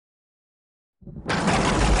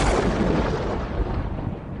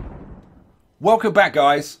Welcome back,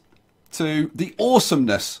 guys, to the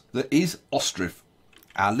awesomeness that is Ostriv,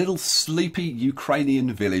 our little sleepy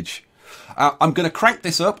Ukrainian village. I'm going to crank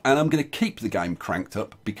this up, and I'm going to keep the game cranked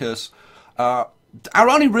up because our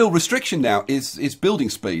only real restriction now is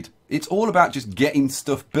building speed. It's all about just getting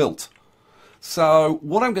stuff built. So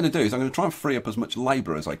what I'm going to do is I'm going to try and free up as much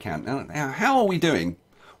labour as I can. Now, how are we doing?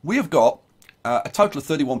 We have got a total of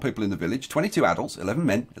 31 people in the village, 22 adults, 11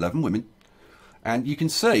 men, 11 women. And you can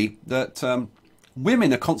see that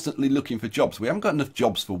women are constantly looking for jobs. We haven't got enough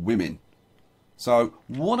jobs for women. So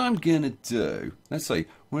what I'm going to do, let's see,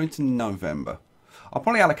 we're into November. I'll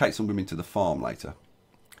probably allocate some women to the farm later.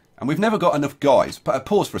 And we've never got enough guys.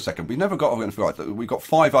 Pause for a second. We've never got enough guys. We've got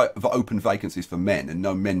 5 open vacancies for men and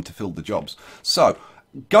no men to fill the jobs. So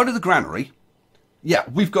go to the granary. Yeah,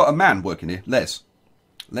 we've got a man working here. Les.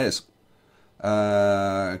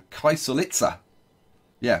 Kaisolitsa.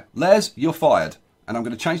 Yeah, Les, you're fired. And I'm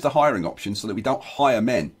going to change the hiring option so that we don't hire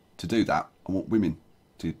men to do that. I want women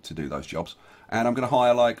to do those jobs. And I'm going to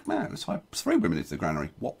hire, like, man, let's hire 3 women into the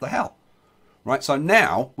granary. What the hell? Right, so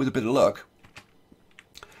now, with a bit of luck,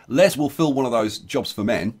 Les will fill one of those jobs for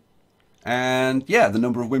men. And, yeah, the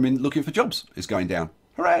number of women looking for jobs is going down.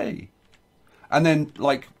 Hooray! And then,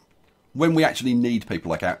 like, when we actually need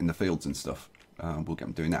people, like, out in the fields and stuff, we'll get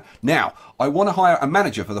them doing that. Now, I want to hire a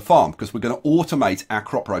manager for the farm because we're going to automate our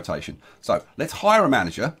crop rotation. So let's hire a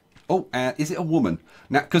manager. Oh, is it a woman?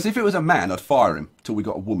 Now, because if it was a man, I'd fire him till we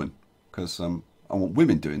got a woman because I want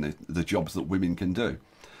women doing the jobs that women can do.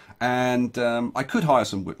 And I could hire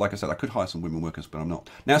some, like I said, I could hire some women workers, but I'm not.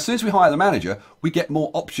 Now, as soon as we hire the manager, we get more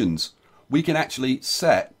options. We can actually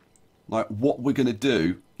set like what we're going to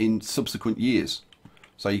do in subsequent years.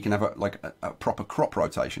 So you can have a proper crop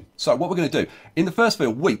rotation. So what we're going to do, in the first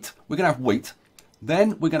field, wheat. We're going to have wheat.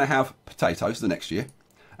 Then we're going to have potatoes the next year.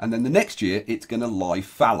 And then the next year, it's going to lie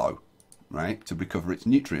fallow, right, to recover its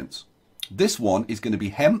nutrients. This one is going to be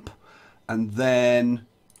hemp. And then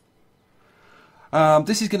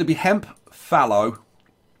this is going to be hemp, fallow,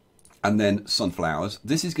 and then sunflowers.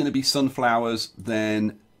 This is going to be sunflowers,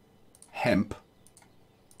 then hemp,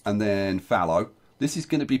 and then fallow. This is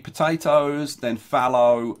going to be potatoes, then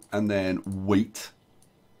fallow, and then wheat.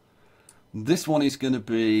 This one is going to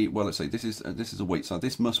be, well, let's see, this is a wheat, so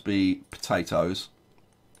this must be potatoes,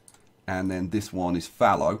 and then this one is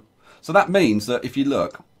fallow. So that means that if you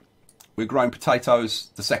look, we're growing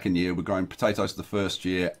potatoes the second year, we're growing potatoes the first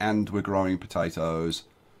year, and we're growing potatoes,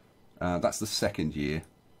 that's the second year.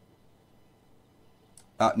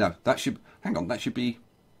 No, that should, hang on, that should be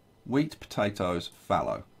wheat, potatoes,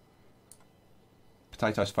 fallow.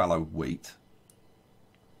 Potatoes, fallow, wheat.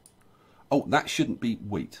 Oh, that shouldn't be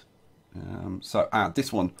wheat.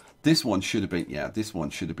 This one should have been, yeah, this one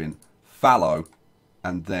should have been fallow,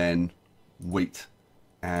 and then wheat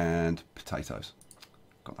and potatoes.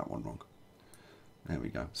 Got that one wrong. There we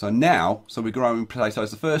go. So now, so we're growing potatoes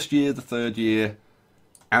the first year, the third year,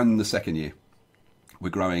 and the second year. We're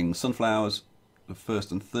growing sunflowers the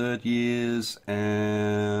first and third years,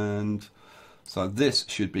 and so this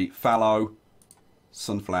should be fallow,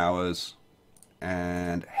 sunflowers,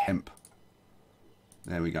 and hemp.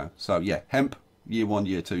 There we go. So yeah, hemp, year 1,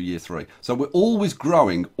 year 2, year 3. So we're always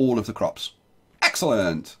growing all of the crops.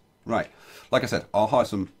 Excellent. Right. Like I said, I'll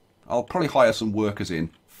probably hire some workers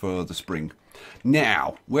in for the spring.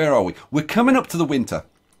 Now, where are we? We're coming up to the winter.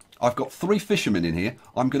 I've got 3 fishermen in here.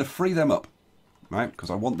 I'm going to free them up, right? Because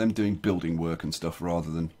I want them doing building work and stuff rather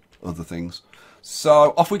than other things.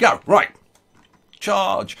 So off we go. Right.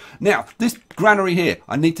 Charge. Now, this granary here,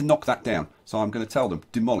 I need to knock that down. So I'm going to tell them,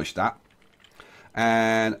 demolish that.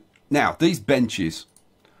 And now, these benches,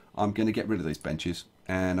 I'm going to get rid of these benches.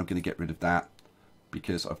 And I'm going to get rid of that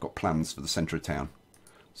because I've got plans for the centre of town.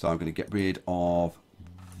 So I'm going to get rid of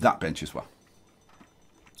that bench as well.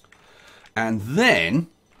 And then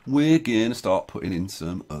we're going to start putting in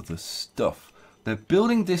some other stuff. They're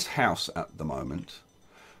building this house at the moment.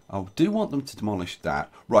 I do want them to demolish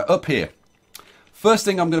that. Right, up here. First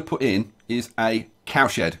thing I'm going to put in is a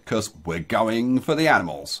cowshed because we're going for the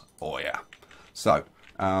animals. Oh yeah. So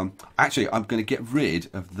actually I'm going to get rid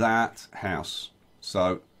of that house.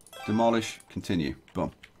 So demolish, continue.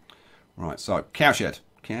 Boom. Right, so cowshed.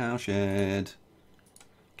 Cowshed.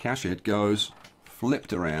 Cowshed goes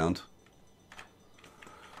flipped around.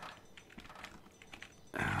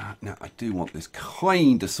 Now I do want this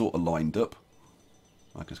kind of sort of lined up.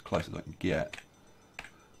 Like as close as I can get.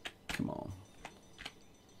 Come on.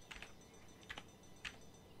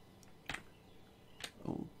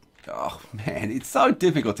 Oh man, it's so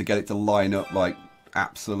difficult to get it to line up like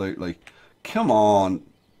absolutely. Come on.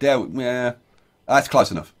 There, yeah. That's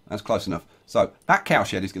close enough. That's close enough. So that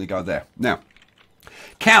cowshed is going to go there. Now,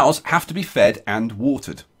 Cows have to be fed and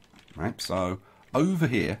watered. Right, so over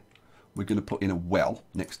here we're going to put in a well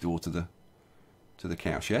next door to the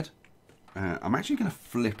cow shed. I'm actually going to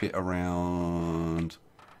flip it around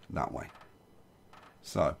that way.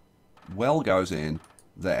 So well goes in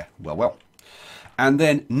there. Well. And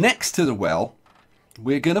then next to the well,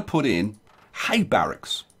 we're going to put in hay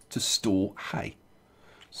barracks to store hay.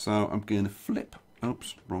 So I'm going to flip,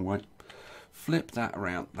 oops, wrong way. Flip that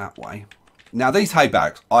around that way. Now these hay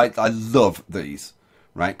barracks, I love these,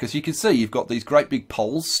 right? Because you can see you've got these great big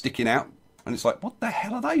poles sticking out. And it's like, what the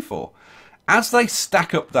hell are they for? As they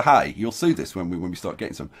stack up the hay, you'll see this when we start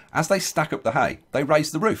getting some. As they stack up the hay, they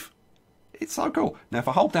raise the roof. It's so cool. Now if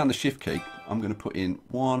I hold down the shift key, I'm going to put in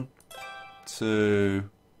 1, 2,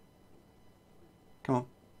 come on,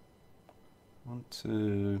 1,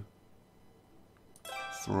 2,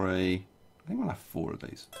 3, I think we'll have 4 of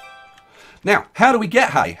these. Now, how do we get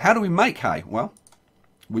hay? How do we make hay? Well,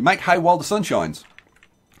 we make hay while the sun shines.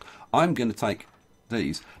 I'm going to take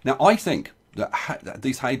these. Now, I think that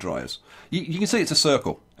these hay dryers, you can see it's a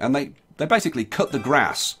circle, and they basically cut the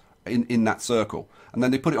grass in that circle, and then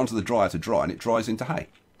they put it onto the dryer to dry, and it dries into hay,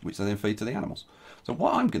 which they then feed to the animals. So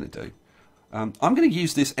what I'm going to do, I'm going to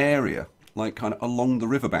use this area like kind of along the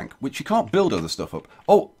riverbank, which you can't build other stuff up.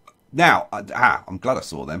 Oh, now, I'm glad I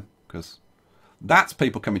saw them, because that's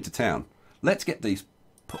people coming to town. Let's get these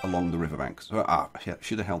put along the riverbank. So, yeah,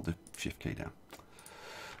 should have held the shift key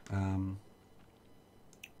down.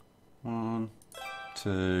 1,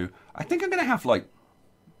 2. I think I'm going to have like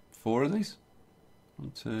 4 of these.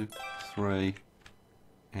 1, 2, 3,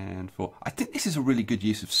 and 4. I think this is a really good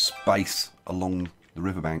use of space along the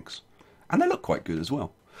riverbanks. And they look quite good as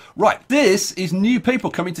well. Right, this is new people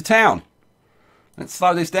coming to town. Let's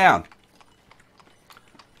slow this down.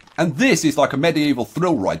 And this is like a medieval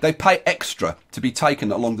thrill ride. They pay extra to be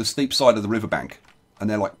taken along the steep side of the riverbank. And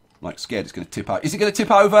they're like scared it's going to tip over. Is it going to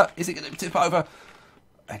tip over? Is it going to tip over?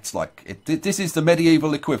 It's like, this is the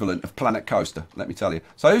medieval equivalent of Planet Coaster, let me tell you.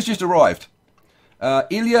 So who's just arrived?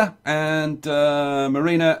 Ilya and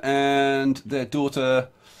Marina and their daughter.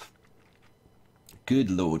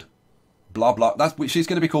 Good Lord. Blah, blah. She's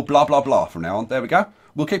going to be called Blah, Blah, Blah from now on. There we go.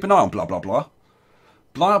 We'll keep an eye on Blah, Blah, Blah.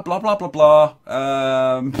 Blah, blah, blah, blah, blah.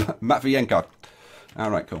 Matvienko. All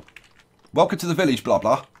right, cool. Welcome to the village, blah,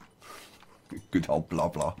 blah. Good old blah,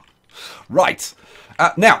 blah. Right.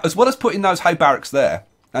 Now, as well as putting those hay barracks there,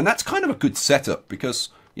 and that's kind of a good setup because,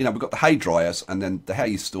 you know, we've got the hay dryers and then the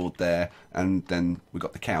hay is stored there and then we've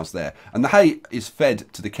got the cows there. And the hay is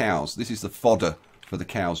fed to the cows. This is the fodder for the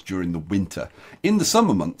cows during the winter. In the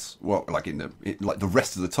summer months, well, like the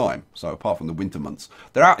rest of the time, so apart from the winter months,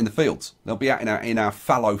 they're out in the fields. They'll be out in our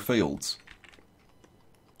fallow fields.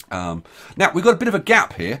 Now we've got a bit of a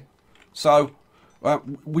gap here, so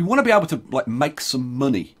we want to be able to like make some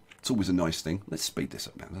money. It's always a nice thing. Let's speed this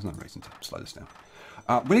up now. There's no reason to slow this down.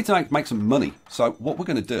 We need to make some money. So what we're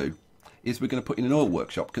going to do is we're going to put in an oil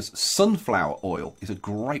workshop because sunflower oil is a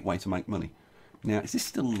great way to make money. Now, is this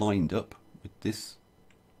still lined up with this?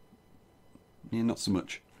 Yeah, not so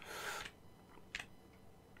much.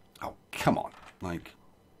 Oh, come on. Like,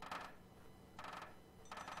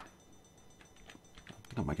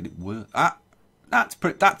 not making it work. That's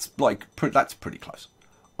pretty close.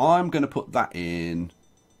 I'm going to put that in.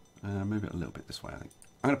 Move it a little bit this way, I think.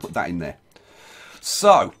 I'm going to put that in there.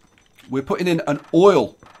 So, we're putting in an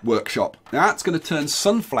oil workshop. Now, that's going to turn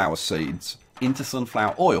sunflower seeds into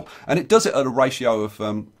sunflower oil. And it does it at a ratio of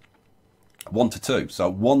 1 to 2. So,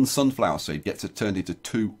 1 sunflower seed gets it turned into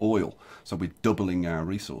 2 oil. So, we're doubling our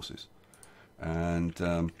resources. And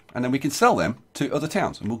then we can sell them to other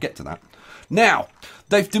towns. And we'll get to that. Now,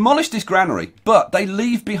 they've demolished this granary, but they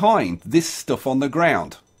leave behind this stuff on the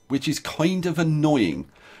ground, which is kind of annoying.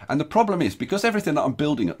 And the problem is, because everything that I'm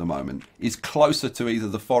building at the moment is closer to either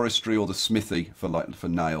the forestry or the smithy for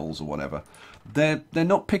nails or whatever, they're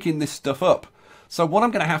not picking this stuff up. So what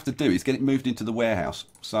I'm going to have to do is get it moved into the warehouse.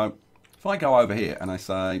 So if I go over here and I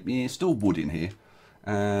say, yeah, still wood in here.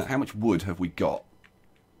 How much wood have we got?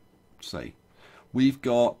 Let's see. We've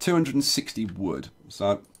got 260 wood.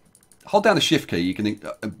 So hold down the shift key. You can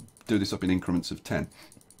do this up in increments of 10.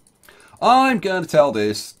 I'm going to tell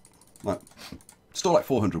this, store like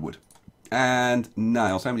 400 wood. And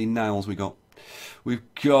nails. How many nails we got? We've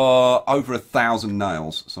got over 1,000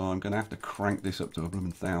 nails. So I'm going to have to crank this up to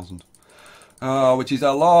 1,000. Which is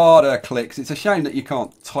a lot of clicks. It's a shame that you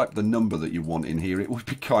can't type the number that you want in here. It would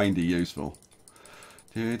be kind of useful.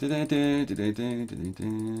 This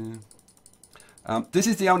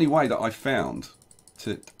is the only way that I found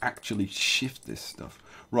to actually shift this stuff.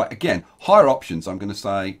 Right, again, hire options. I'm going to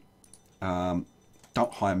say, don't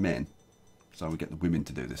hire men. So we get the women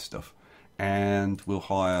to do this stuff. And we'll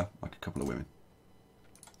hire like a couple of women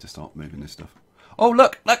to start moving this stuff. Oh,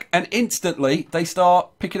 look, look. And instantly they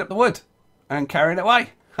start picking up the wood and carrying it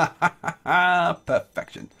away.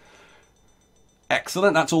 Perfection.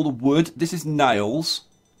 Excellent. That's all the wood. This is nails.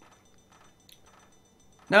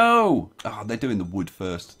 No. Oh, they're doing the wood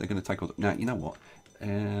first. They're going to take all the... Now, you know what?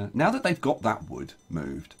 Now that they've got that wood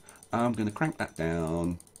moved, I'm going to crank that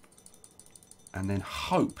down and then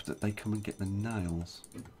hope that they come and get the nails.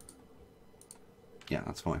 Yeah,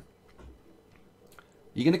 that's fine.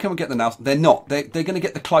 You're going to come and get the nails. They're not. They're going to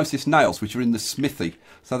get the closest nails, which are in the smithy.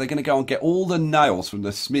 So they're going to go and get all the nails from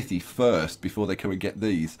the smithy first before they come and get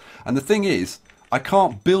these. And the thing is, I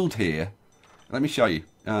can't build here. Let me show you.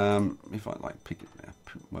 If I like pick it,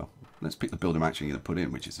 well, let's pick the building I'm actually going to put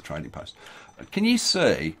in, which is the trading post. Can you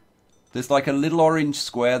see? There's like a little orange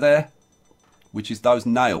square there, which is those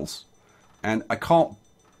nails, and I can't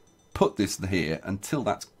put this here until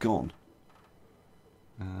that's gone.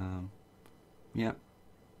 Yeah.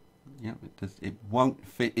 Yeah, it won't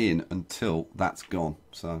fit in until that's gone.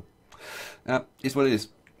 So, it's what it is.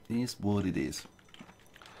 It's what it is.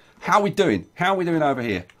 How are we doing? How are we doing over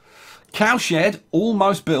here? Cowshed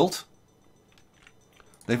almost built.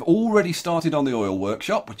 They've already started on the oil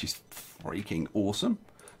workshop, which is freaking awesome.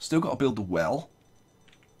 Still got to build the well.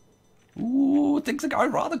 Ooh, things are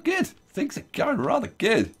going rather good. Things are going rather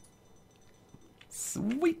good.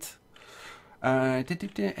 Sweet.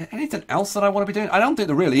 Anything else that I want to be doing? I don't think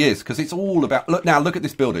there really is, because it's all about... Look now, look at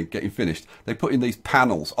this building getting finished. They put in these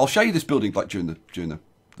panels. I'll show you this building like during the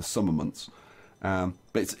summer months.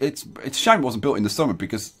 But it's a shame it wasn't built in the summer,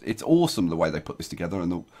 because it's awesome the way they put this together,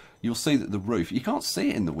 and you'll see that the roof, you can't see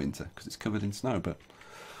it in the winter because it's covered in snow, but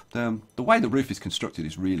the way the roof is constructed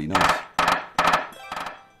is really nice.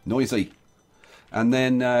 Noisy. And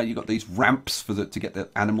then you've got these ramps to get the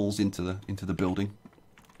animals into the building.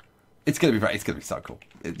 It's gonna be so cool.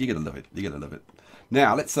 You're gonna love it. You're gonna love it.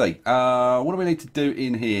 Now let's see. What do we need to do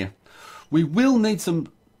in here? We will need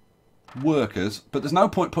some workers, but there's no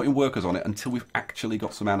point putting workers on it until we've actually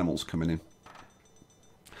got some animals coming in.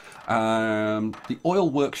 The oil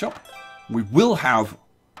workshop, we will have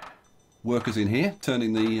workers in here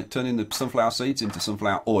turning the sunflower seeds into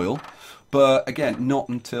sunflower oil, but again, not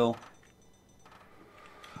until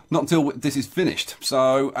this is finished.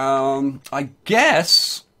 So I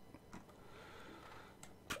guess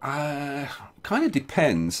kind of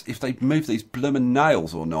depends if they move these bloomin'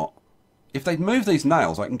 nails or not. If they move these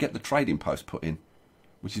nails, I can get the trading post put in,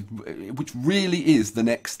 which really is the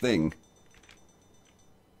next thing.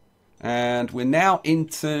 And we're now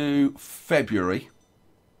into February.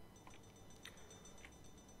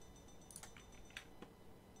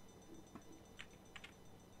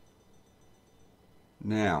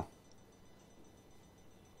 Now,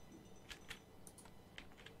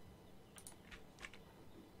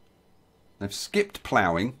 they've skipped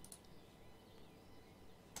ploughing.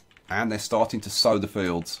 And they're starting to sow the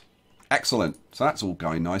fields. Excellent. So that's all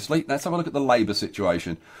going nicely. Let's have a look at the labour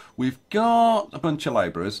situation. We've got a bunch of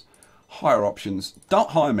labourers. Hire options.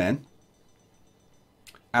 Don't hire men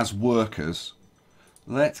as workers.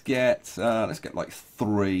 Let's get like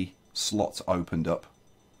 3 slots opened up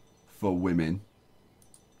for women.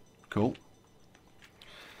 Cool.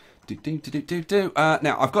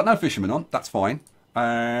 Now I've got no fishermen on. That's fine.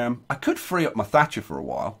 I could free up my thatcher for a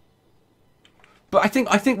while. But I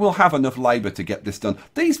think we'll have enough labour to get this done.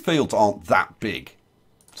 These fields aren't that big,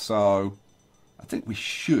 so I think we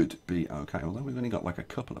should be okay. Although we've only got like a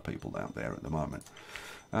couple of people down there at the moment.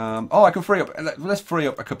 Oh, I can free up. Let's free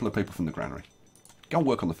up a couple of people from the granary. Go and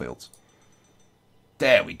work on the fields.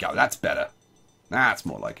 There we go. That's better. That's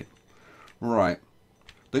more like it. Right.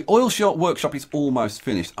 The oil workshop is almost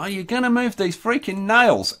finished. Are you going to move these freaking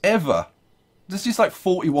nails ever? There's just like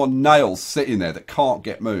 41 nails sitting there that can't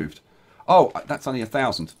get moved. Oh, that's only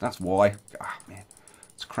 1,000. That's why. Ah, man.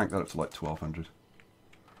 Let's crank that up to like 1,200.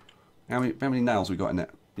 How many nails we got in there?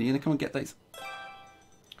 Are you going to come and get these?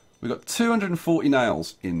 We've got 240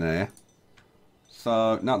 nails in there.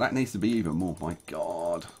 So, no, that needs to be even more. My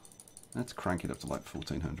God. Let's crank it up to like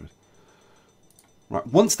 1,400. Right,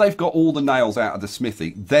 once they've got all the nails out of the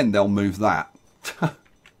smithy, then they'll move that.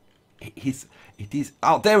 It is.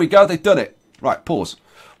 Oh, there we go. They've done it. Right, pause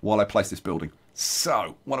while I place this building.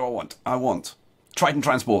 So, what do I want? I want trade and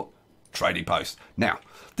transport, trading post. Now,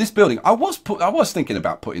 this building, I was thinking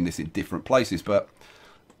about putting this in different places, but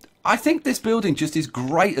I think this building just is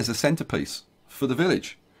great as a centerpiece for the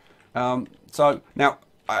village. So, now,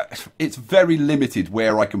 it's very limited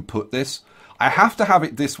where I can put this. I have to have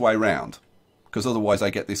it this way round, because otherwise I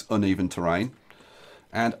get this uneven terrain.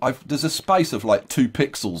 And there's a space of like 2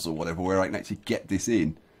 pixels or whatever where I can actually get this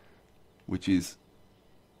in, which is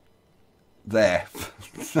there.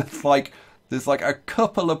 It's like there's like a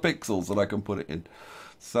couple of pixels that I can put it in.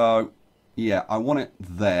 So yeah, I want it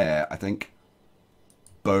there, I think.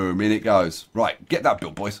 Boom, in it goes. Right, get that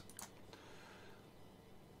built, boys.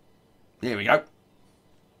 Here we go.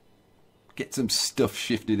 Get some stuff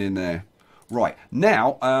shifted in there. Right,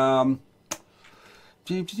 now,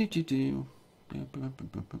 do I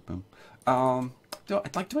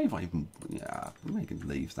even, yeah, we can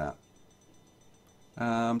leave that.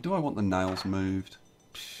 Do I want the nails moved?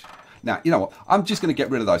 Now, you know what? I'm just going to get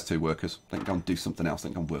rid of those 2 workers. They can go and do something else. They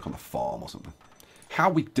can go and work on the farm or something. How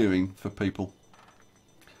are we doing for people?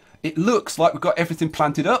 It looks like we've got everything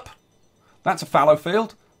planted up. That's a fallow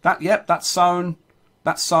field. Yep, that's sown.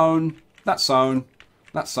 That's sown. That's sown.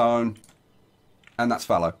 That's sown. And that's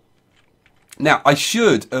fallow. Now, I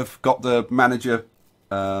should have got the manager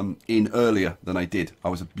in earlier than I did. I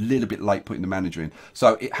was a little bit late putting the manager in.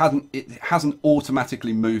 So it hasn't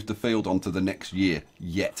automatically moved the field onto the next year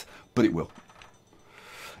yet. But it will.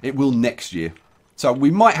 It will next year. So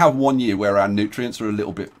we might have 1 year where our nutrients are a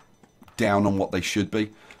little bit down on what they should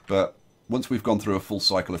be. But once we've gone through a full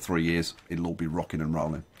cycle of 3 years, it'll all be rocking and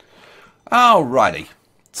rolling. Alrighty.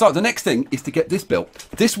 So the next thing is to get this built.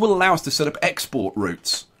 This will allow us to set up export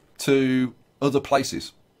routes to other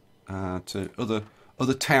places, to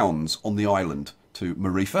other towns on the island, to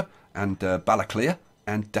Marifa and Balaclea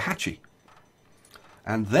and Dahachi.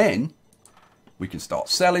 And then we can start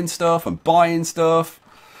selling stuff and buying stuff.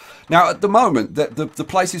 Now, at the moment, the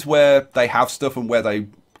places where they have stuff and where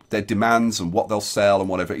their demands and what they'll sell and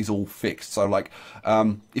whatever is all fixed. So, like,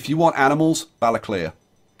 if you want animals, Balaclea.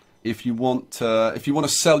 If you want to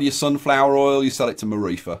sell your sunflower oil, you sell it to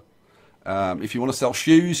Marifa. If you want to sell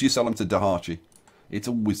shoes, you sell them to Dahachi. It's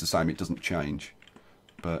always the same. It doesn't change.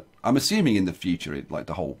 But I'm assuming in the future, like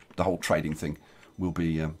the whole trading thing will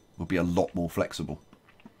be a lot more flexible.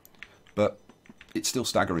 But it's still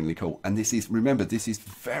staggeringly cool. And remember, this is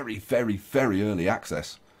very, very, very early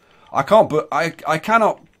access. I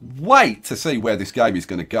cannot wait to see where this game is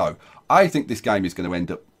going to go. I think this game is going to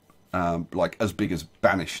end up like as big as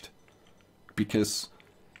Banished, because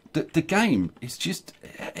the game is just,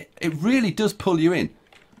 it really does pull you in.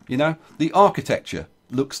 You know, the architecture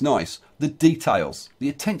looks nice, the details, the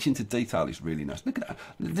attention to detail is really nice. Look at that.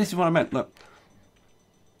 This is what I meant. Look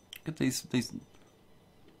at these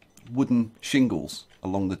wooden shingles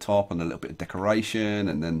along the top and a little bit of decoration,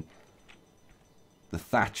 and then the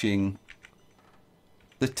thatching.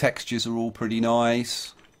 The textures are all pretty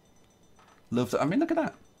nice. Love that. I mean, look at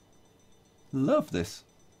that. Love this.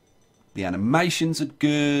 The animations are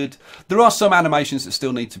good. There are some animations that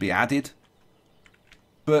still need to be added.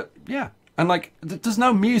 But, yeah. And, like, there's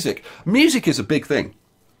no music. Music is a big thing.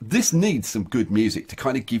 This needs some good music to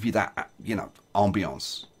kind of give you that, you know,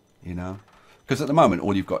 ambiance, you know. Because at the moment,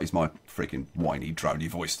 all you've got is my freaking whiny, drony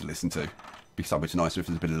voice to listen to. It'd be so much nicer if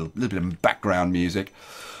there's a little bit of background music.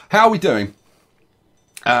 How are we doing?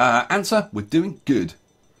 Answer, we're doing good.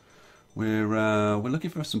 We're looking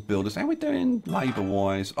for some builders. How are we doing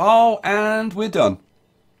labour-wise? Oh, and we're done.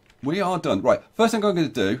 We are done. Right, first thing I'm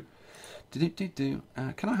going to do...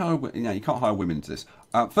 can I hire... No, you can't hire women into this.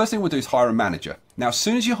 First thing we'll do is hire a manager. Now, as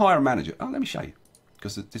soon as you hire a manager... Oh, let me show you,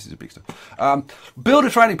 because this is a big stuff. Build a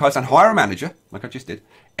trading post and hire a manager, like I just did,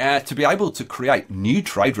 to be able to create new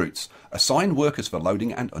trade routes. Assign workers for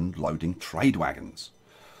loading and unloading trade wagons.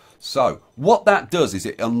 So what that does is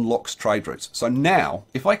it unlocks trade routes. So now,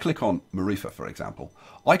 if I click on Marifa, for example,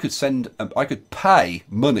 I could pay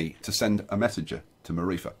money to send a messenger to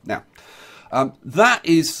Marifa. Now, that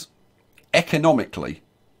is economically.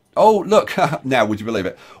 Oh, look! Now, would you believe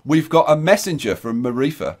it? We've got a messenger from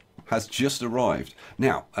Marifa has just arrived.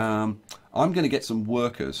 Now, I'm going to get some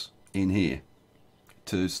workers in here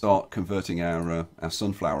to start converting our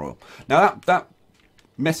sunflower oil. Now, that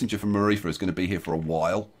messenger from Marifa is going to be here for a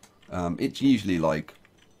while. It's usually like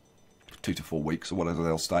 2 to 4 weeks or whatever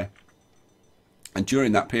they'll stay. And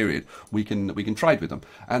during that period, we can trade with them.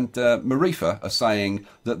 And Marifa are saying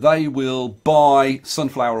that they will buy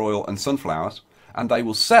sunflower oil and sunflowers, and they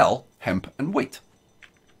will sell hemp and wheat.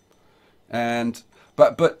 And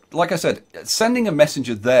but like I said, sending a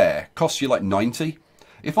messenger there costs you like 90.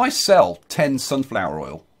 If I sell 10 sunflower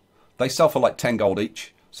oil, they sell for like 10 gold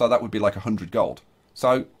each. So that would be like 100 gold.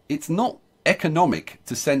 So it's not economic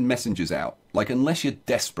to send messengers out, like, unless you're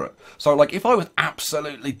desperate. So, like, if I was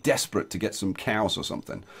absolutely desperate to get some cows or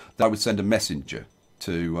something, then I would send a messenger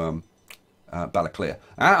to Balaclea.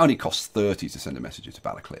 That only costs 30 to send a messenger to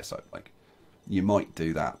Balaclea, so, like, you might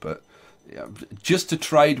do that, but just to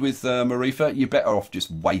trade with Marifa, you're better off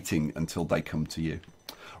just waiting until they come to you.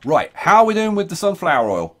 Right, how are we doing with the sunflower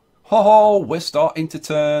oil? Ho ho, we're starting to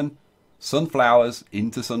turn sunflowers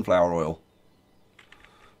into sunflower oil.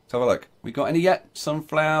 Let's have a look. We got any yet?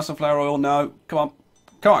 Sunflower oil? No. Come on.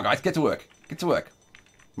 Come on, guys, get to work. Get to work.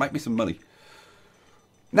 Make me some money.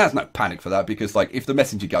 Now, there's no panic for that because, like, if the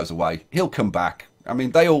messenger goes away, he'll come back. I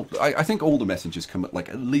mean, I think all the messengers come like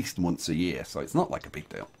at least once a year, so it's not like a big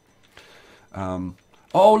deal.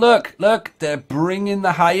 Oh, look, they're bringing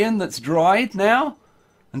the hay in that's dried now.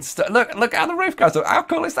 And look how the roof goes up. How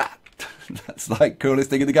cool is that? That's like coolest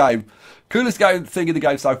thing in the game. Coolest thing in the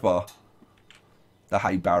game so far. The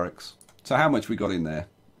hay barracks. So how much we got in there?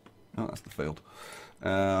 Oh, that's the field.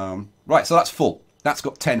 Right, so that's full. That's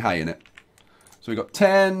got 10 hay in it. So we've got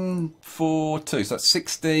 10 for 2. So that's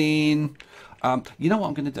 16. You know what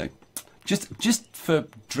I'm going to do? Just for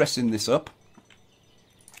dressing this up.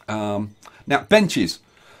 Now, benches.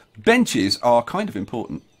 Benches are kind of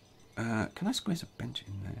important. Can I squeeze a bench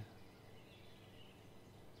in there?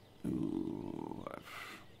 Ooh.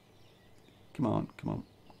 Come on,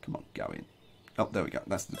 go in. Oh, there we go.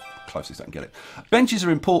 That's the closest I can get it. Benches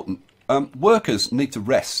are important. Workers need to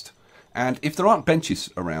rest. And if there aren't benches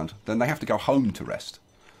around, then they have to go home to rest.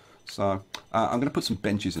 So I'm going to put some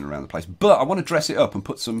benches in around the place. But I want to dress it up and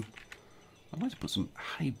put some... I want to put some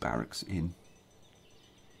hay barracks in.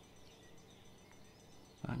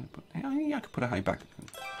 I could put a hay back.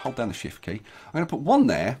 Hold down the shift key. I'm going to put one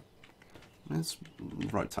there. Let's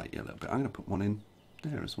rotate you a little bit. I'm going to put one in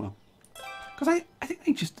there as well. Because I think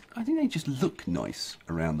they just look nice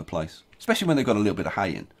around the place, especially when they've got a little bit of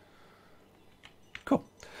hay in. Cool.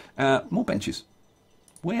 More benches.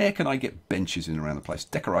 Where can I get benches in around the place?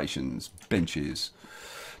 Decorations, benches.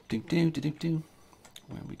 Well,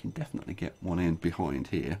 we can definitely get one in behind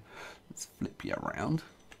here. Let's flip you around.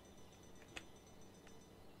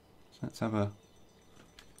 So let's have a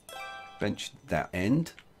bench that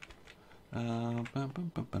end.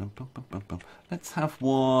 Let's have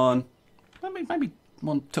one. Maybe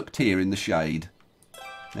one tucked here in the shade.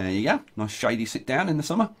 There you go. Nice shady sit down in the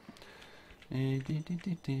summer.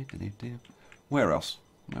 Where else?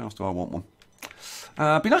 Where else do I want one?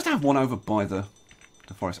 Be nice to have one over by the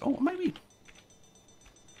forest. Oh, maybe.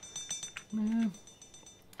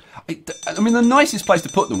 I mean, the nicest place to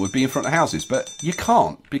put them would be in front of houses, but you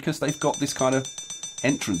can't because they've got this kind of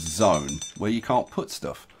entrance zone where you can't put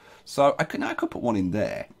stuff. So I could put one in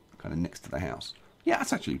there, kind of next to the house. Yeah,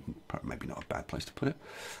 that's actually maybe not a bad place to put it.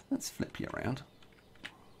 Let's flip you around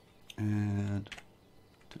and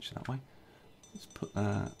touch that way. Let's put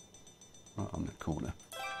that right on the corner.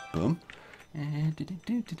 Boom. And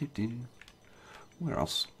where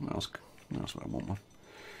else? Where else would I want one?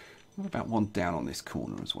 What about one down on this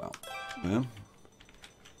corner as well? Boom.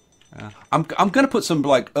 I'm going to put some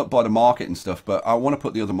like up by the market and stuff, but I want to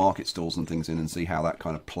put the other market stalls and things in and see how that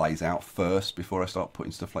kind of plays out first before I start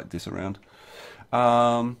putting stuff like this around.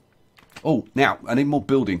 Oh, now I need more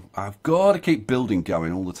building. I've got to keep building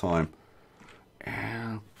going all the time.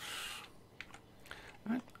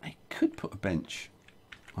 I could put a bench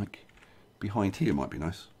like behind here. Might be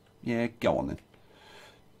nice. Yeah, go on then.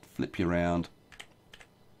 Flip you around.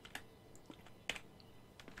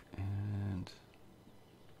 And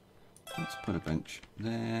let's put a bench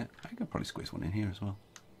there. I could probably squeeze one in here as well.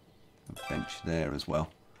 A bench there as well.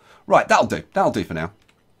 Right, that'll do. That'll do for now.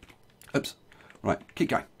 Oops. Right, keep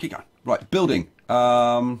going. Keep going. Right, building.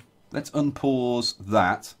 Let's unpause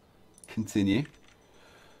that. Continue.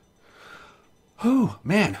 Oh,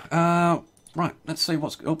 man. Right, let's see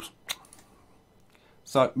what's... Oops.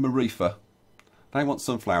 So, Marifa. They want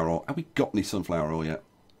sunflower oil. Have we got any sunflower oil yet?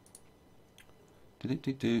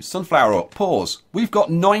 Sunflower oil. Pause. We've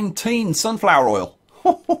got 19 sunflower oil.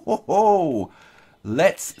 Ho, ho, ho, ho.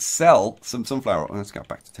 Let's sell some sunflower oil. Let's go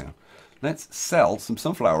back to town. Let's sell some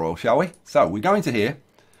sunflower oil, shall we? So, we go into here.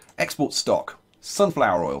 Export stock.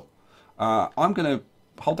 Sunflower oil. I'm going to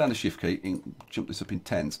hold down the shift key and jump this up in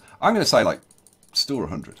tens. I'm going to say, like, store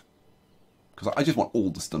 100. Because I just want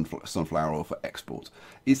all the sunflower oil for export.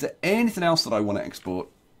 Is there anything else that I want to export?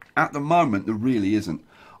 At the moment, there really isn't.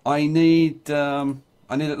 I need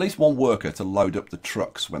at least one worker to load up the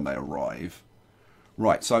trucks when they arrive.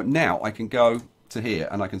 Right, so now I can go to here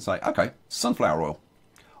and I can say, okay, sunflower oil.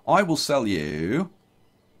 I will sell you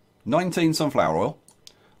 19 sunflower oil.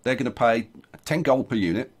 They're going to pay 10 gold per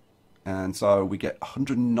unit. And so we get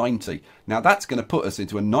 190. Now that's going to put us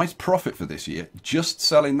into a nice profit for this year, just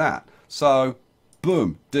selling that. So,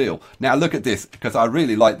 boom, deal. Now look at this, because I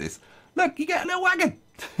really like this. Look, you get a little wagon.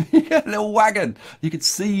 You get a little wagon. You can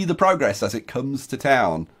see the progress as it comes to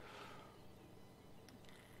town.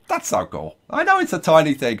 That's so cool. I know it's a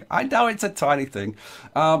tiny thing. I know it's a tiny thing.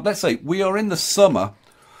 Let's see. We are in the summer.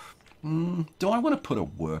 Do I want to put a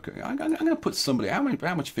worker? I'm going to put somebody. How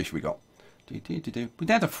much fish we got? We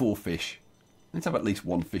down to 4 fish. Let's have at least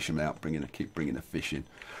 1 fisherman out, keep bringing the fish in.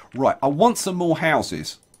 Right. I want some more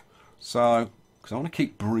houses. So, because I want to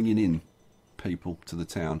keep bringing in people to the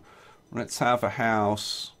town. Let's have a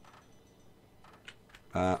house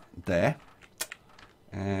there,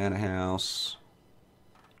 and a house.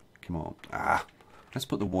 Come on. Let's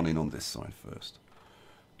put the one in on this side first.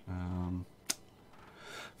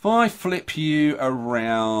 If I flip you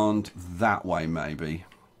around that way, maybe,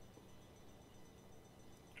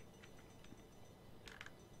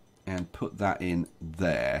 and put that in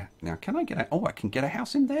there. Now, can I get a... Oh, I can get a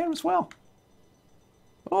house in there as well.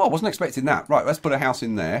 Oh, I wasn't expecting that. Right, let's put a house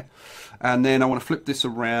in there. And then I want to flip this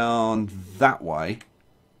around that way.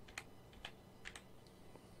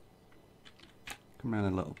 Come around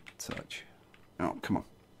a little touch. Oh, come on.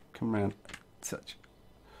 Come around a touch.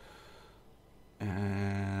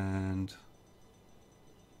 And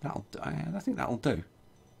that'll do. I think that'll do.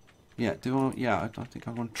 Yeah, I think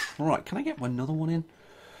I'm going to try. Can I get another one in?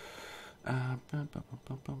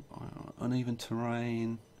 Uneven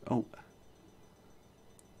terrain. Oh,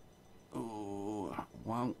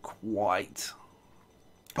 won't quite.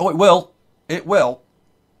 Oh, it will. It will.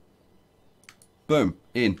 Boom,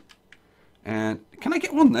 in. And can I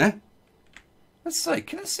get one there? Let's see.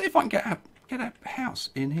 Let's see if I can get a house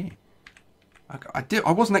in here.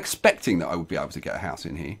 I wasn't expecting that I would be able to get a house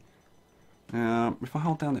in here. If I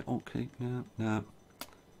hold down the alt key, no,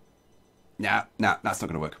 that's not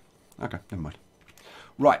going to work. Okay, never mind.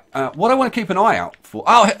 Right, what I want to keep an eye out for.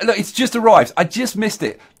 Oh, look, it's just arrived. I just missed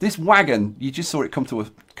it. This wagon, you just saw it come to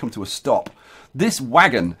a stop. This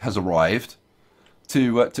wagon has arrived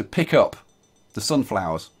to pick up the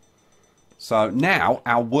sunflowers. So now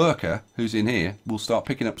our worker who's in here will start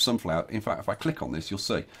picking up sunflower. In fact, if I click on this, you'll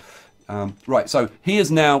see. Right, so he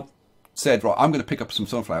has now said, right, I'm going to pick up some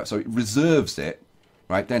sunflower. So it reserves it,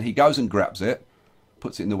 right? Then he goes and grabs it,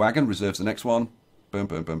 puts it in the wagon, reserves the next one, boom,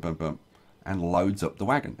 boom, boom, boom, boom, and loads up the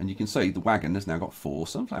wagon. And you can see the wagon has now got 4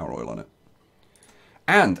 sunflower oil on it.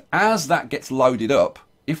 And as that gets loaded up,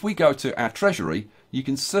 if we go to our treasury, you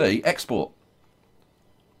can see export.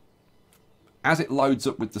 As it loads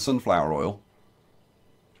up with the sunflower oil,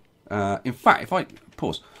 in fact, if I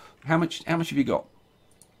pause, how much have you got?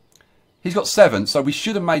 He's got 7, so we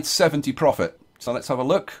should have made 70 profit. So let's have a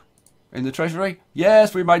look in the treasury.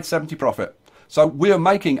 Yes, we made 70 profit. So we are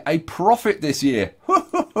making a profit this year.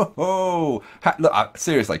 Look,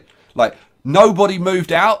 seriously, like nobody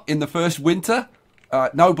moved out in the first winter.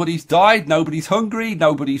 Nobody's died. Nobody's hungry.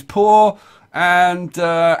 Nobody's poor, and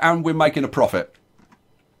we're making a profit.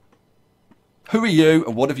 Who are you,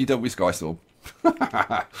 and what have you done with Skye Storme?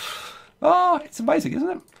 Oh, it's amazing, isn't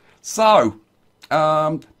it? So,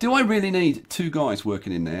 do I really need 2 guys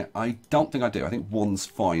working in there? I don't think I do. I think 1's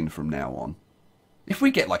fine from now on. If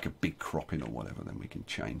we get like a big crop in or whatever, then we can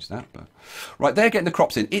change that. But right, they're getting the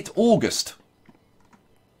crops in. It's August.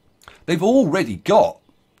 They've already got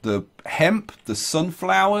the hemp, the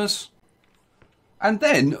sunflowers, and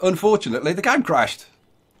then, unfortunately, the game crashed.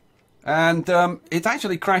 And it's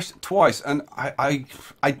actually crashed twice, and I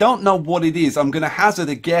don't know what it is. I'm going to hazard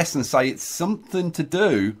a guess and say it's something to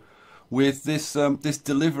do with this this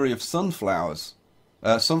delivery of sunflower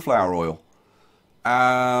oil.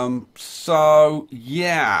 So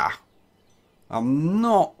yeah, I'm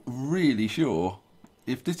not really sure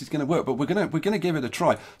if this is going to work, but we're gonna give it a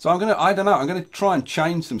try. So I don't know. I'm gonna try and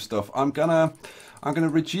change some stuff. I'm gonna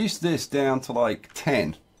reduce this down to like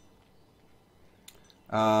 10.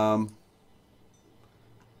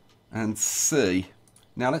 And see.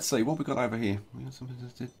 Now let's see what we got over here. We got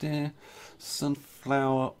something.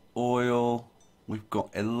 Sunflower oil. We've got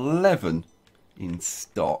 11 in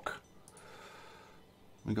stock.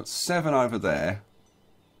 We've got 7 over there.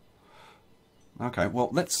 Okay, well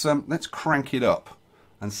let's crank it up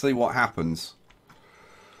and see what happens.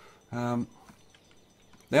 They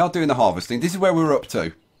are doing the harvesting. This is where we're up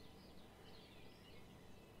to.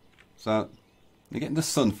 So they're getting the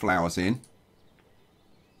sunflowers in.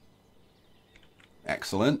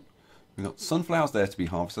 Excellent. We've got sunflowers there to be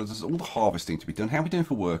harvested. There's all the harvesting to be done. How are we doing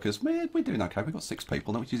for workers? We're doing okay. We've got 6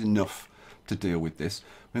 people, which is enough to deal with this.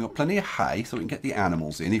 We've got plenty of hay, so we can get the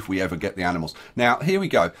animals in if we ever get the animals. Now, here we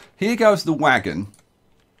go. Here goes the wagon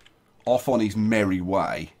off on his merry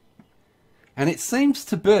way. And it seems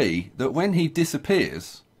to be that when he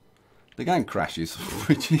disappears, the game crashes,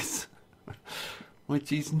 which is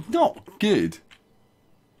not good.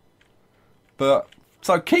 But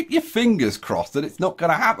so keep your fingers crossed that it's not going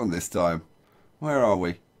to happen this time. Where are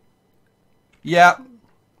we? Yeah,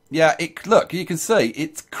 yeah. Look, you can see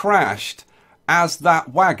it's crashed as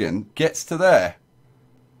that wagon gets to there.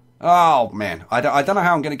 Oh man, I don't know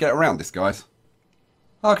how I'm going to get around this, guys.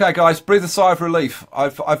 Okay, guys, breathe a sigh of relief.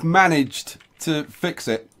 I've managed to fix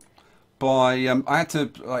it by I had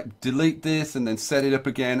to like delete this and then set it up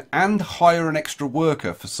again and hire an extra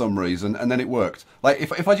worker for some reason, and then it worked. Like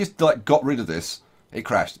if I just like got rid of this, it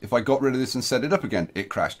crashed. If I got rid of this and set it up again, it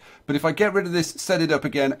crashed. But if I get rid of this, set it up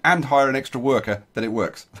again, and hire an extra worker, then it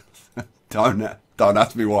works. Don't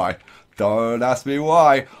ask me why. Don't ask me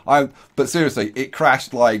why. But seriously, it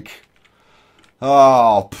crashed like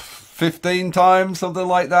 15 times, something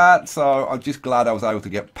like that. So I'm just glad I was able to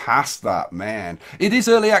get past that, man. It is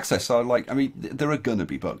early access, so like, I mean, there are gonna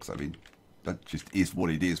be bugs. I mean, that just is what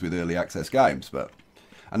it is with early access games.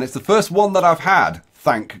 And it's the first one that I've had,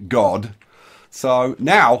 thank God. So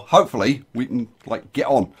now, hopefully, we can like get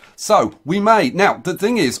on. So we made, now the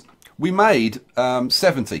thing is, we made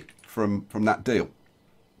 70 from that deal,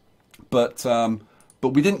 but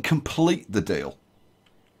we didn't complete the deal.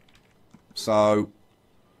 So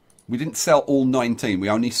we didn't sell all 19. We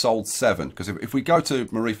only sold 7. Because if we go to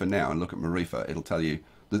Marifa now and look at Marifa, it'll tell you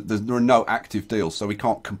that there are no active deals, so we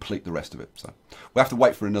can't complete the rest of it. So we have to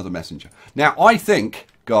wait for another messenger. Now, I think,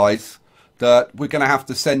 guys, that we're going to have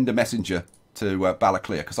to send a messenger to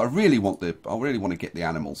Balaclea, because I really want to get the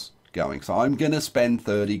animals going. So I'm going to spend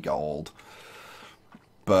 30 gold,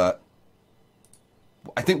 but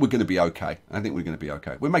I think we're going to be okay.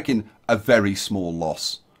 We're making a very small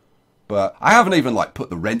loss. But I haven't even like put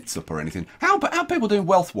the rents up or anything. How people doing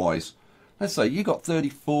wealth wise? Let's say you got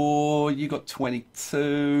 34, you got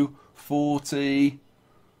 22, 40,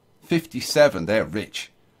 57. They're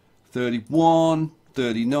rich. 31,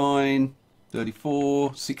 39,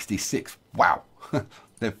 34, 66. Wow,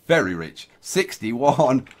 they're very rich.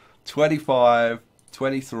 61, 25,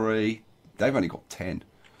 23. They've only got 10.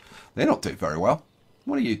 They're not doing very well.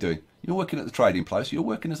 What are you doing? You're working at the trading post. You're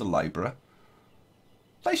working as a labourer.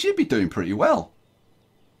 They should be doing pretty well.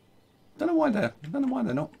 Don't know why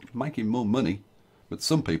they're not making more money, but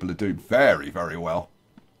some people are doing very, very well.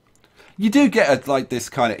 You do get like this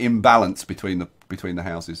kind of imbalance between the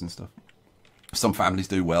houses and stuff. Some families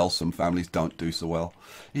do well, some families don't do so well.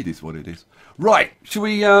 It is what it is. Right? Should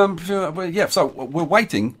we? Yeah. So we're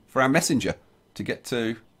waiting for our messenger to get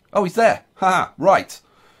to. Oh, he's there. Ha! Right.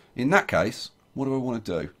 In that case, what do I want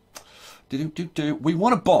to do? We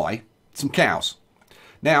want to buy some cows.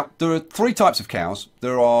 Now, there are 3 types of cows.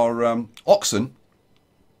 There are oxen,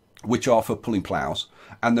 which are for pulling ploughs,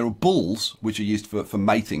 and there are bulls, which are used for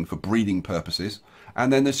mating, for breeding purposes,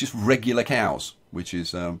 and then there's just regular cows, which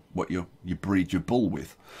is what you breed your bull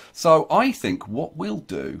with. So I think what we'll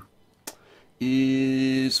do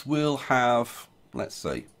is we'll have, let's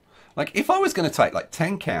see, like if I was going to take like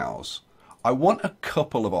 10 cows, I want a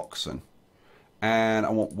couple of oxen, and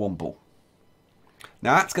I want 1 bull.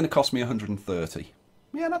 Now that's going to cost me 130.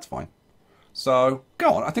 Yeah, that's fine. So,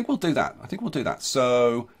 go on. I think we'll do that.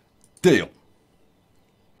 So, deal.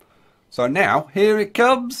 So now, here it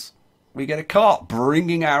comes. We get a cart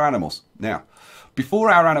bringing our animals. Now, before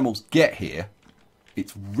our animals get here,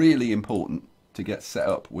 it's really important to get set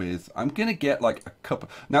up with... I'm going to get like a couple...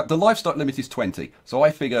 Now, the livestock limit is 20. So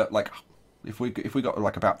I figure like... If we got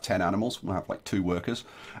like about 10 animals, we'll have like 2 workers.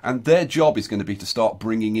 And their job is going to be to start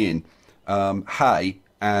bringing in hay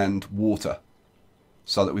and water,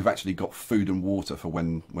 so that we've actually got food and water for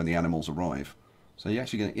when the animals arrive. So you're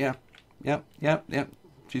actually going to, yeah.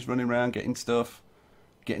 She's running around getting stuff,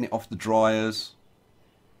 getting it off the dryers.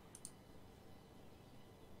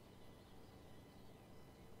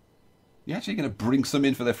 You're actually going to bring some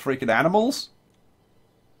in for their freaking animals?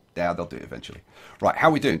 Yeah, they'll do it eventually. Right, how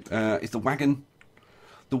are we doing? Is the wagon...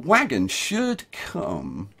 The wagon should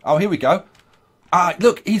come... Oh, here we go.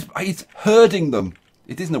 Look, he's herding them.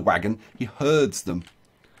 It isn't a wagon. He herds them.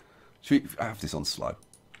 Should we have this on slow?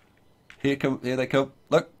 Here they come.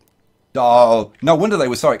 Look. Oh, no wonder they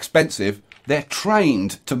were so expensive. They're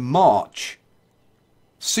trained to march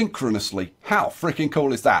synchronously. How freaking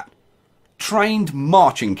cool is that? Trained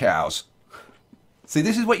marching cows. See,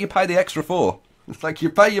 this is what you pay the extra for. It's like you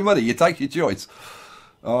pay your money, you take your choice.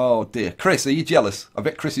 Oh dear. Chris, are you jealous? I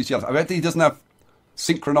bet Chris is jealous. I bet he doesn't have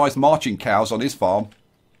synchronised marching cows on his farm.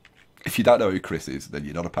 If you don't know who Chris is, then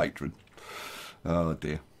you're not a patron. Oh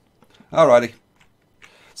dear. Alrighty.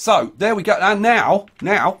 So, there we go. And now,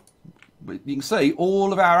 you can see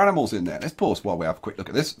all of our animals in there. Let's pause while we have a quick look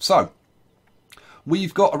at this. So,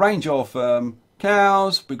 we've got a range of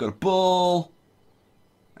cows. We've got a bull.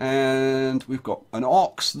 And we've got an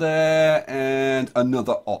ox there and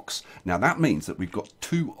another ox. Now, that means that we've got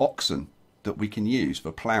 2 oxen that we can use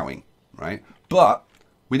for ploughing, right? But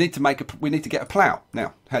we need to get a plough.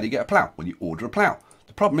 Now, how do you get a plough? Well, you order a plough.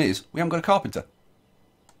 The problem is we haven't got a carpenter.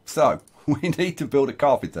 So we need to build a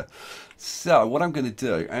carpenter. So what I'm going to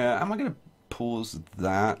do, am I going to pause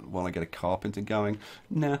that while I get a carpenter going?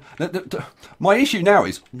 No. My issue now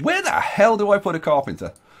is, where the hell do I put a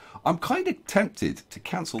carpenter? I'm kind of tempted to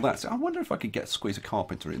cancel that. So I wonder if I could squeeze a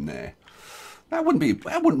carpenter in there. That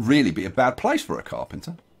wouldn't really be a bad place for a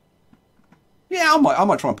carpenter. Yeah, I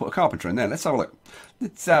might try and put a carpenter in there. Let's have a look.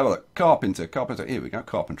 Let's have a look. Carpenter. Here we go.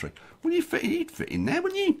 Carpentry. Will you fit? You'd fit in there,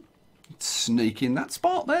 wouldn't you? You'd sneak in that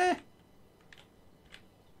spot there.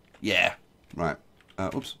 Yeah. Right.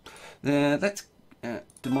 Oops. Let's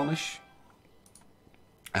demolish.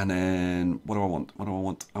 And then what do I want? What do I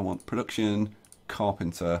want? I want production,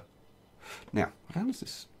 carpenter. Now, how does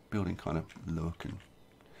this building kind of look? And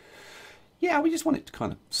yeah, we just want it to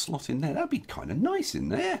kind of slot in there. That'd be kind of nice in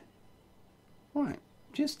there. Right,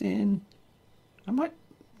 just in. I might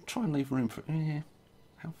try and leave room for. Yeah.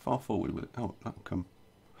 How far forward will it? Oh, that'll come.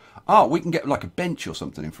 Oh, we can get like a bench or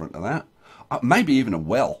something in front of that. Maybe even a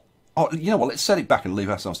well. Oh, you know what? Let's set it back and leave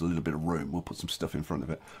ourselves a little bit of room. We'll put some stuff in front of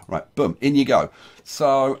it. Right, boom, in you go.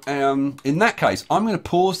 So, in that case, I'm going to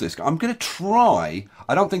pause this. I'm going to try.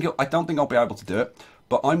 I don't think I'll be able to do it,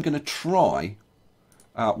 but I'm going to try.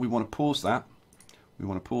 We want to pause that. We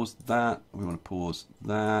want to pause that. We want to pause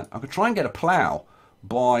that. I could try and get a plough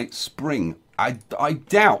by spring. I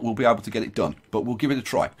doubt we'll be able to get it done, but we'll give it a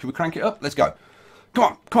try. Should we crank it up? Let's go.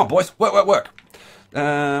 Come on, boys. Work. We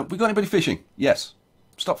got anybody fishing? Yes.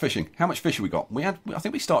 Stop fishing. How much fish have we got? I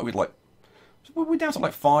think we started with we're down to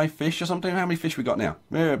like 5 fish or something. How many fish we got now?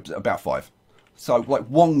 About 5. So like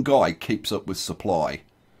one guy keeps up with supply.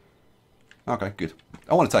 Okay, good.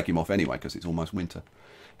 I want to take him off anyway because it's almost winter.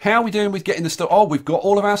 How are we doing with getting the stuff? Oh, we've got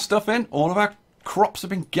all of our stuff in. All of our crops have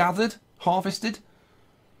been gathered, harvested.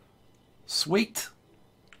 Sweet.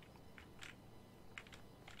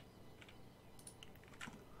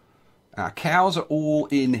 Our cows are all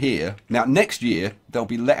in here. Now, next year, they'll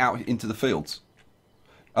be let out into the fields.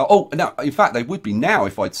 Oh, no, in fact, they would be now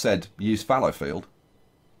if I'd said use fallow field.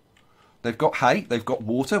 They've got hay. They've got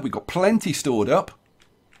water. We've got plenty stored up.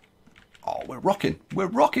 Oh, we're rocking. We're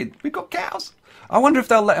rocking. We've got cows. I wonder if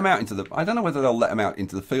they'll let them out into the... I don't know whether they'll let them out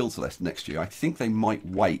into the fields next year. I think they might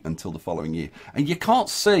wait until the following year. And you can't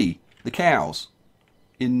see the cows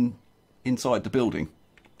inside the building,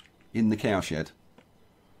 in the cow shed.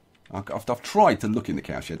 I've tried to look in the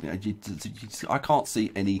cow shed. I can't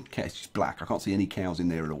see any cows. It's black. I can't see any cows in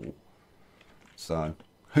there at all. So,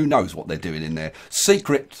 who knows what they're doing in there?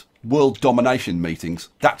 Secret world domination meetings.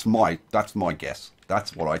 That's my guess.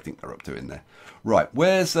 That's what I think they're up to in there. Right,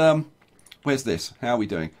 where's this? How are we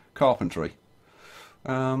doing? Carpentry.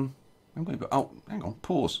 I'm going to. Oh, hang on.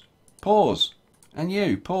 Pause. And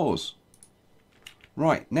you pause.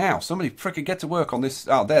 Right now, somebody frickin' get to work on this.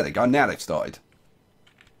 Oh, there they go. Now they've started.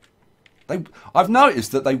 I've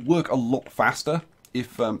noticed that they work a lot faster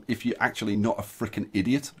if you're actually not a frickin'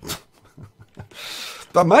 idiot.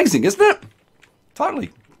 Amazing, isn't it?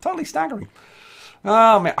 Totally staggering.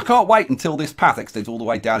 Oh man, I can't wait until this path extends all the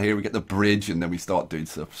way down here. We get the bridge, and then we start doing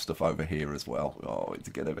stuff over here as well. Oh, it's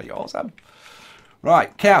gonna be awesome.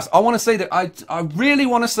 Right, cows. I want to see that. I really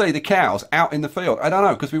want to see the cows out in the field. I don't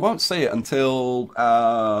know, because we won't see it until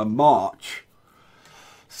March.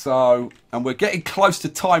 So, and we're getting close to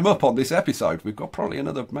time up on this episode. We've got probably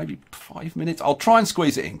another maybe 5 minutes. I'll try and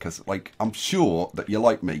squeeze it in because, like, I'm sure that you're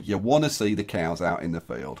like me. You want to see the cows out in the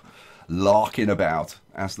field, larking about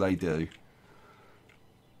as they do.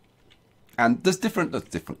 And there's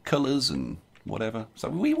different colours and whatever. So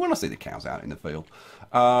we want to see the cows out in the field.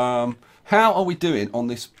 How are we doing on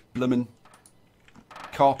this blooming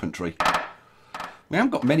carpentry? We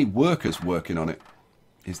haven't got many workers working on it,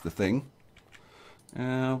 is the thing.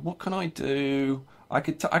 What can I do? I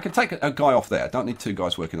could take a guy off there. I don't need 2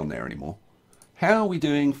 guys working on there anymore. How are we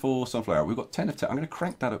doing for sunflower? We've got 10 of 10. I'm going to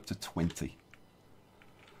crank that up to 20.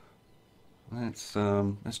 Let's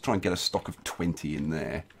try and get a stock of 20 in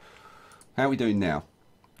there. How are we doing now?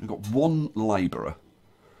 We've got 1 labourer.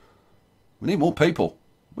 We need more people.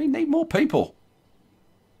 We need more people.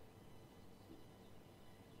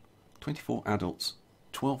 24 adults,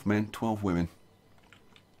 12 men, 12 women.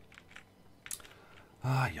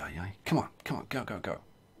 Ay. Come on, go.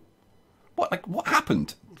 What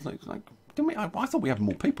happened? Didn't we? I thought we had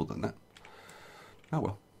more people than that. Oh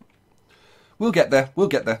well. We'll get there.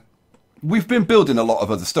 We've been building a lot of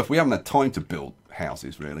other stuff. We haven't had time to build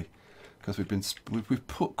houses really, because we've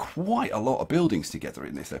put quite a lot of buildings together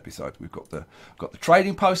in this episode. We've got the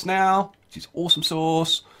trading post now, which is awesome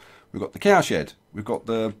sauce. We've got the cow shed. We've got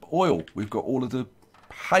the oil. We've got all of the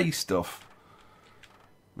hay stuff.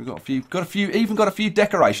 We've got a few, even got a few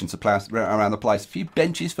decorations to place around the place. A few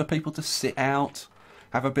benches for people to sit out,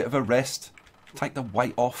 have a bit of a rest, take the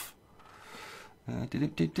weight off.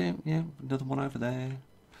 Yeah, another one over there.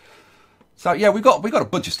 So yeah, we've got a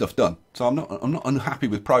bunch of stuff done. So I'm not unhappy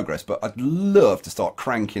with progress, but I'd love to start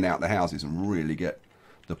cranking out the houses and really get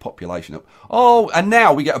the population up. Oh, and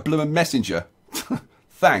now we get a blooming messenger.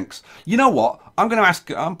 Thanks. You know what? I'm going to ask.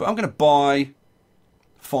 I'm going to buy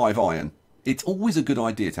 5 iron. It's always a good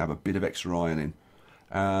idea to have a bit of extra iron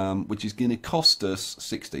in, which is going to cost us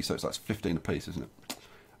 60. So that's 15 a piece, isn't it?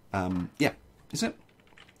 Yeah, is it?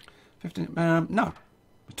 15? No,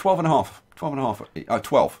 12 and a half. 12 and a half. Oh,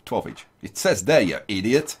 12 each. It says there, you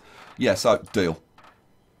idiot. Yeah, so deal.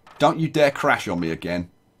 Don't you dare crash on me again.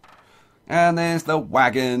 And there's the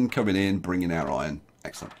wagon coming in, bringing our iron.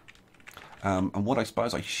 Excellent. And what I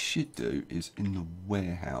suppose I should do is in the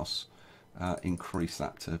warehouse increase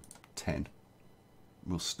that to 10.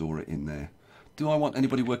 We'll store it in there. Do I want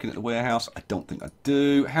anybody working at the warehouse? I don't think I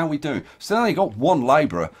do. How are we doing? So now you've got 1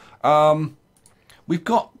 labourer. We've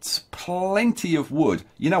got plenty of wood.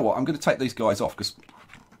 You know what? I'm going to take these guys off because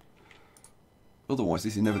otherwise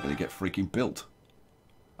this is never going to get freaking built.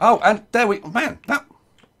 Oh, and there we... Man, that...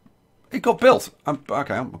 It got built.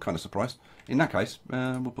 Okay, I'm kind of surprised. In that case,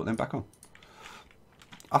 we'll put them back on.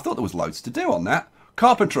 I thought there was loads to do on that.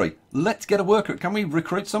 Carpentry. Let's get a worker. Can we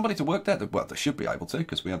recruit somebody to work there? Well, they should be able to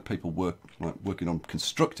because we had people working on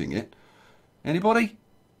constructing it. Anybody?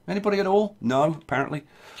 Anybody at all? No, apparently.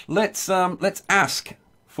 Let's ask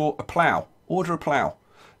for a plough. Order a plough.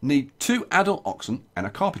 Need 2 adult oxen and a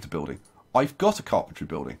carpenter building. I've got a carpentry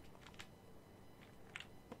building.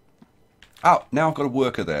 Oh, now I've got a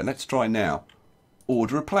worker there. Let's try now.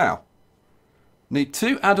 Order a plough. Need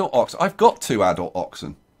 2 adult oxen. I've got 2 adult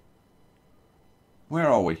oxen. Where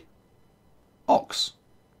are we? Ox.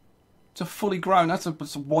 It's a fully grown. It's a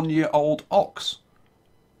 1-year-old ox.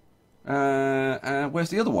 Where's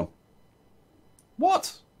the other one?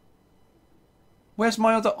 What? Where's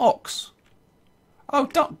my other ox? Oh,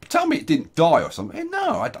 don't tell me it didn't die or something.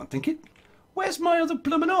 No, I don't think it. Where's my other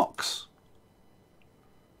bloomin' ox?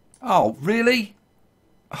 Oh, really?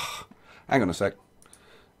 Oh, hang on a sec.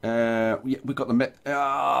 We've got the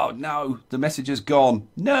oh, no. The message has gone.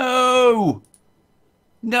 No!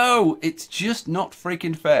 No, it's just not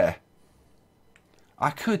freaking fair.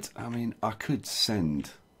 I could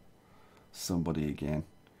send somebody again.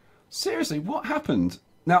 Seriously, what happened?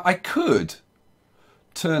 Now, I could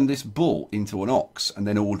turn this bull into an ox and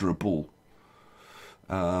then order a bull.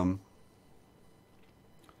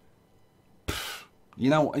 You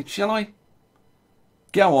know, shall I?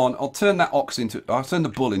 Go on, I'll turn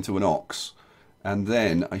the bull into an ox, and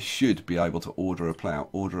then I should be able to order a plough.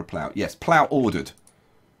 Order a plough. Yes, plough ordered.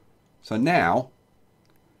 So now,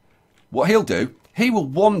 what he'll do, he will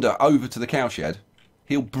wander over to the cowshed.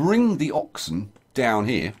 He'll bring the oxen down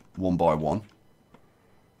here, 1 by 1. If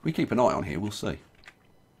we keep an eye on here, we'll see.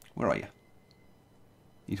 Where are you?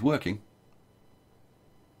 He's working.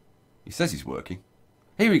 He says he's working.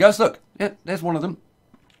 Here he goes, look. Yeah, there's one of them.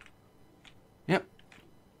 Yep.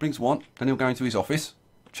 Brings one. Then he'll go into his office.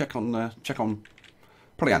 Check on,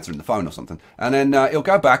 probably answering the phone or something. And then he'll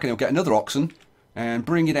go back and he'll get another oxen and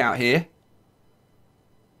bring it out here.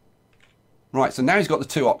 Right, so now he's got the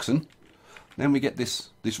 2 oxen. Then we get this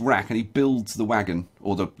rack and he builds the wagon,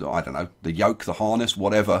 or the, I don't know, the yoke, the harness,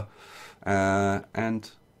 whatever.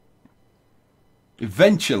 And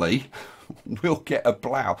eventually we'll get a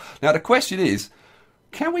plough. Now the question is,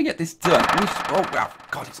 can we get this done? Oh, wow,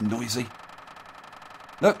 God, it's noisy.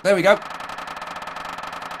 Look, there we go.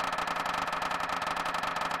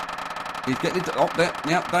 He's getting it. Oh, there.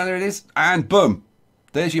 Yeah, there it is. And boom.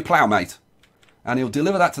 There's your plough, mate. And he'll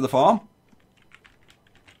deliver that to the farm.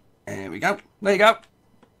 There we go. There you go.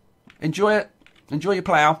 Enjoy it. Enjoy your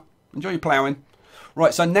plough. Enjoy your ploughing.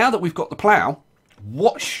 Right, so now that we've got the plough,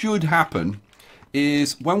 what should happen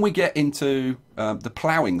is when we get into the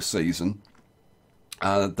ploughing season,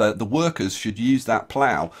 the workers should use that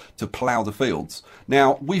plough to plough the fields.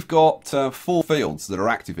 Now, we've got 4 fields that are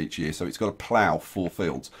active each year, so it's got to plough 4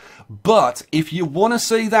 fields. But if you want to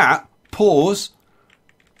see that, pause,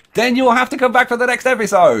 then you'll have to come back for the next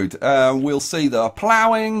episode. We'll see the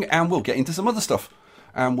ploughing, and we'll get into some other stuff.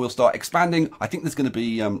 And we'll start expanding. I think there's going to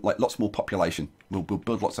be like lots more population. We'll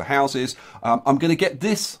build lots of houses. I'm going to get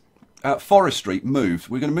this forestry moved.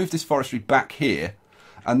 We're going to move this forestry back here.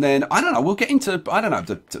 And then, I don't know, we'll get into, I don't know,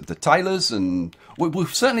 the tailors, and we'll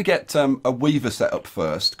certainly get a weaver set up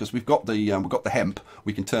first, because we've got the hemp.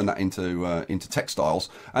 We can turn that into textiles,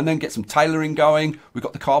 and then get some tailoring going. We've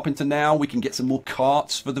got the carpenter now. We can get some more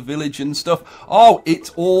carts for the village and stuff. Oh,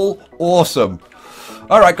 it's all awesome.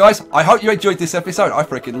 All right, guys, I hope you enjoyed this episode. I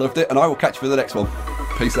freaking loved it, and I will catch you for the next one.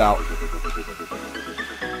 Peace out.